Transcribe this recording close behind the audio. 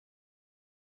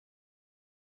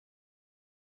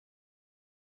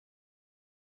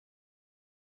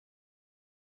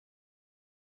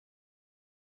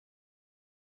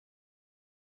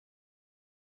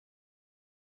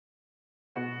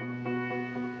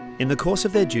In the course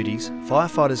of their duties,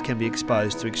 firefighters can be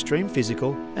exposed to extreme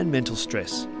physical and mental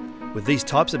stress. With these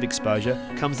types of exposure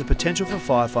comes the potential for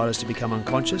firefighters to become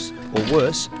unconscious or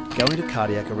worse, go into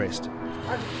cardiac arrest.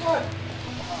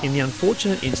 In the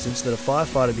unfortunate instance that a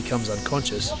firefighter becomes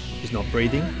unconscious, is not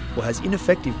breathing or has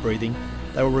ineffective breathing,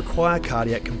 they will require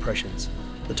cardiac compressions.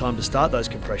 The time to start those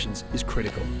compressions is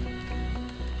critical.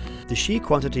 The sheer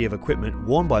quantity of equipment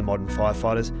worn by modern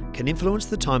firefighters can influence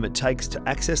the time it takes to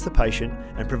access the patient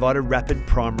and provide a rapid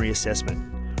primary assessment.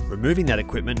 Removing that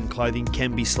equipment and clothing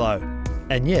can be slow,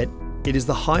 and yet it is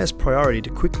the highest priority to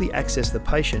quickly access the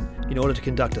patient in order to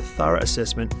conduct a thorough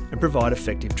assessment and provide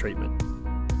effective treatment.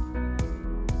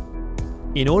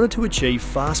 In order to achieve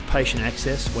fast patient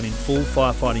access when in full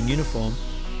firefighting uniform,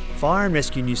 Fire and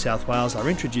Rescue New South Wales are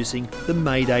introducing the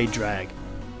Mayday drag.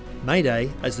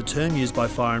 Mayday is the term used by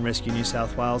Fire and Rescue New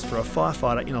South Wales for a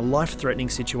firefighter in a life-threatening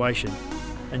situation,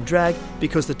 and drag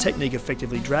because the technique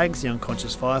effectively drags the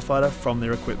unconscious firefighter from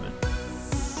their equipment.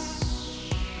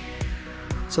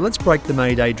 So let's break the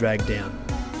Mayday drag down.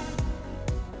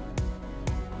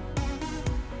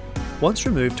 Once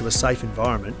removed to a safe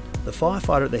environment, the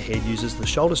firefighter at the head uses the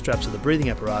shoulder straps of the breathing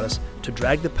apparatus to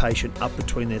drag the patient up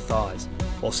between their thighs,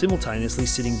 while simultaneously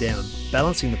sitting down,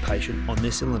 balancing the patient on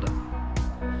their cylinder.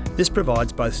 This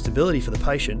provides both stability for the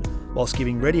patient, whilst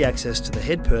giving ready access to the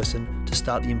head person to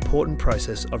start the important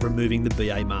process of removing the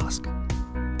BA mask.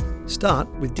 Start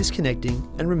with disconnecting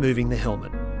and removing the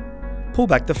helmet. Pull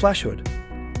back the flash hood.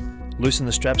 Loosen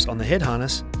the straps on the head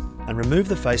harness and remove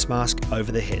the face mask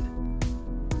over the head,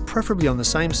 preferably on the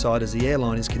same side as the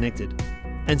airline is connected,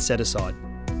 and set aside.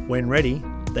 When ready,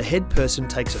 the head person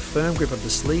takes a firm grip of the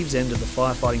sleeves end of the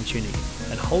firefighting tunic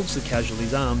and holds the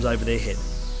casualty's arms over their head.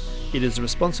 It is the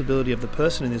responsibility of the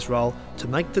person in this role to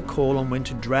make the call on when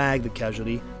to drag the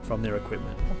casualty from their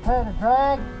equipment. Prepare to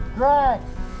drag, drag!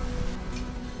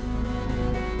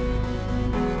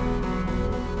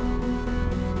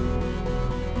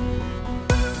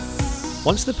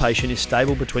 Once the patient is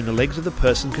stable between the legs of the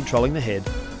person controlling the head,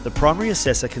 the primary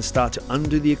assessor can start to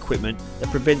undo the equipment that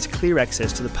prevents clear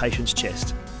access to the patient's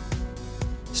chest.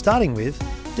 Starting with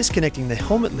disconnecting the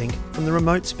helmet link from the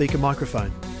remote speaker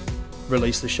microphone.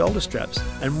 Release the shoulder straps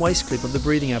and waist clip of the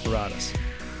breathing apparatus.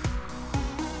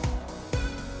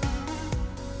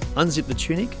 Unzip the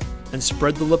tunic and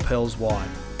spread the lapels wide.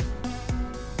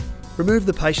 Remove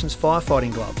the patient's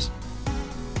firefighting gloves.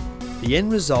 The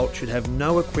end result should have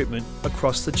no equipment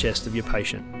across the chest of your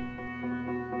patient.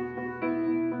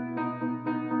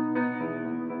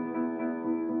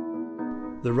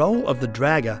 The role of the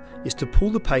dragger is to pull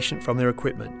the patient from their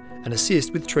equipment and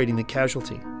assist with treating the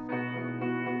casualty.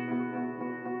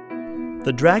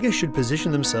 The dragger should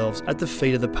position themselves at the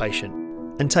feet of the patient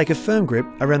and take a firm grip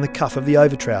around the cuff of the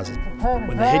over-trousers.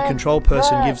 When the head control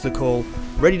person gives the call,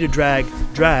 ready to drag,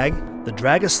 drag, the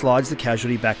dragger slides the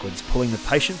casualty backwards, pulling the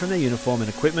patient from their uniform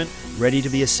and equipment, ready to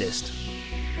be assessed.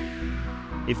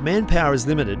 If manpower is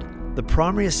limited, the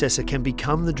primary assessor can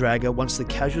become the dragger once the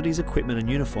casualty's equipment and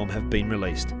uniform have been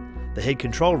released. The head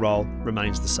control role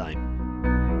remains the same.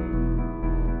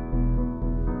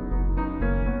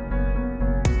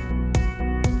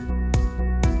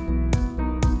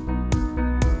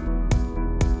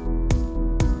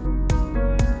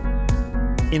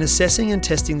 In assessing and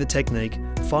testing the technique,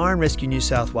 Fire and Rescue New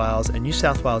South Wales and New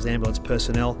South Wales ambulance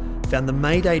personnel found the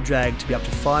Mayday drag to be up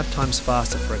to 5 times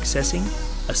faster for accessing,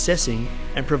 assessing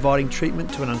and providing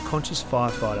treatment to an unconscious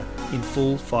firefighter in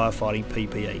full firefighting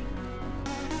PPE.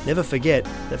 Never forget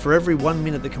that for every 1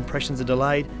 minute the compressions are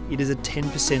delayed, it is a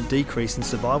 10% decrease in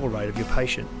survival rate of your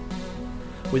patient.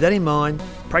 With that in mind,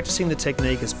 practicing the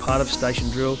technique as part of station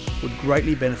drill would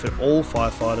greatly benefit all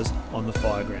firefighters on the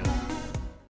fire ground.